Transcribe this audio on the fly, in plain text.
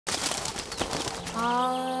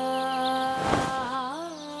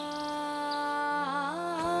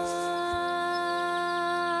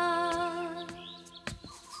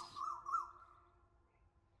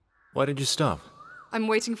Why did you stop? I'm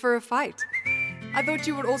waiting for a fight. I thought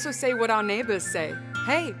you would also say what our neighbors say.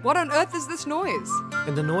 Hey, what on earth is this noise?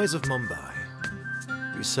 In the noise of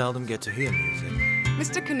Mumbai, we seldom get to hear music.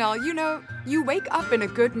 Mr. Kunal, you know, you wake up in a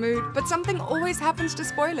good mood, but something always happens to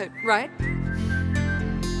spoil it, right?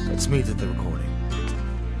 Let's meet at the recording.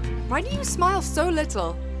 Why do you smile so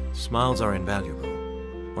little? Smiles are invaluable.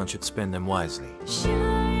 One should spend them wisely.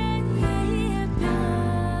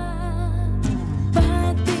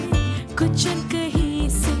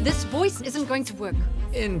 This voice isn't going to work.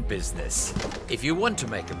 In business, if you want to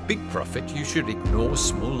make a big profit, you should ignore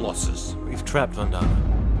small losses. We've trapped Vandana,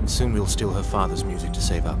 and soon we'll steal her father's music to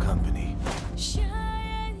save our company.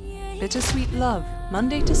 Bittersweet Love,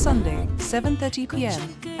 Monday to Sunday, 7:30 p.m.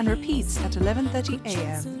 and repeats at 11:30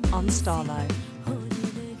 a.m. on StarLife.